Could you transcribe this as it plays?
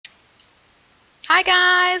Hi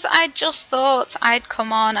guys, I just thought I'd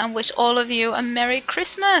come on and wish all of you a Merry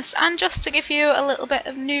Christmas, and just to give you a little bit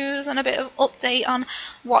of news and a bit of update on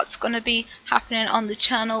what's going to be happening on the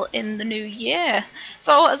channel in the new year.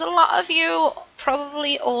 So as a lot of you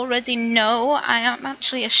probably already know, I am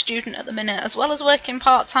actually a student at the minute, as well as working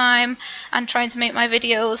part-time and trying to make my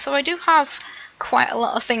videos, so I do have quite a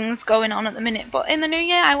lot of things going on at the minute. But in the new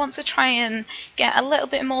year I want to try and get a little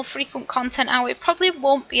bit more frequent content out. It probably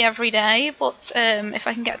won't be every day, but if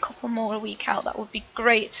I can get a couple more a week out, that would be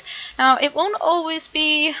great. Now it won't always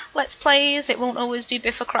be Let's Plays, it won't always be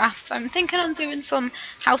Biffercraft. I'm thinking on doing some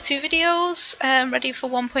how-to videos ready for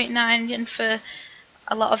 1.9 and for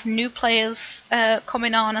a lot of new players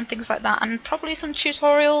coming on and things like that, and probably some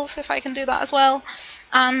tutorials if I can do that as well.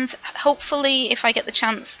 And hopefully if I get the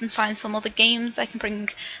chance and find some other games, I can bring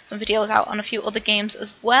some videos out on a few other games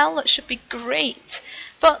as well. That should be great.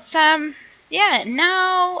 But yeah,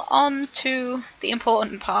 now on to the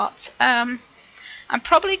important part. I'm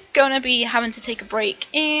probably going to be having to take a break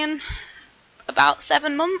in about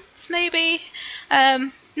 7 months maybe.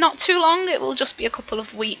 Not too long, it will just be a couple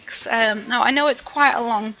of weeks. Now I know it's quite a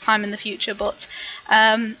long time in the future, but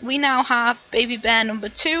we now have baby bear number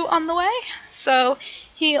 2 on the way. So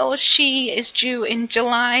he or she is due in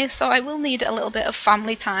July, so I will need a little bit of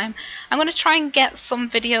family time. I'm going to try and get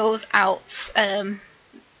some videos out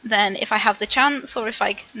then if I have the chance, or if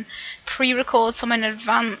I can pre-record some in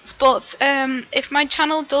advance. But if my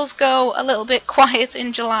channel does go a little bit quiet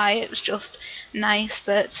in July, it was just nice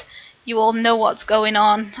that you all know what's going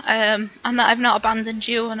on, and that I've not abandoned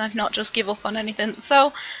you and I've not just give up on anything.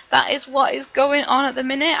 So that is what is going on at the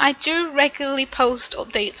minute. I do regularly post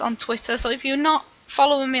updates on Twitter, so if you're not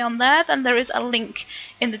following me on there, then there is a link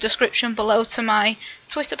in the description below to my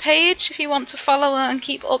Twitter page if you want to follow and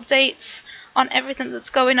keep updates on everything that's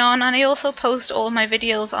going on. And I also post all my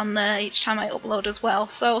videos on there each time I upload as well.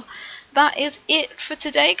 So that is it for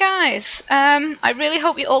today, guys. I really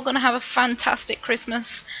hope you're all going to have a fantastic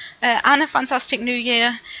Christmas and a fantastic New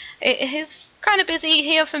Year. It is kind of busy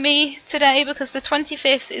here for me today because the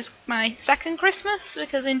 25th is my second Christmas,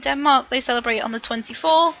 because in Denmark they celebrate on the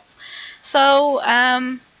 24th. So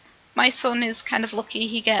my son is kind of lucky,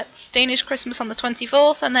 he gets Danish Christmas on the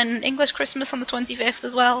 24th and then English Christmas on the 25th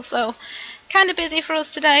as well. So kind of busy for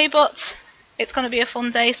us today, but it's going to be a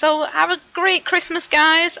fun day. So have a great Christmas,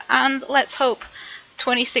 guys, and let's hope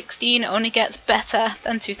 2016 only gets better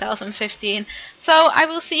than 2015. So I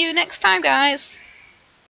will see you next time, guys.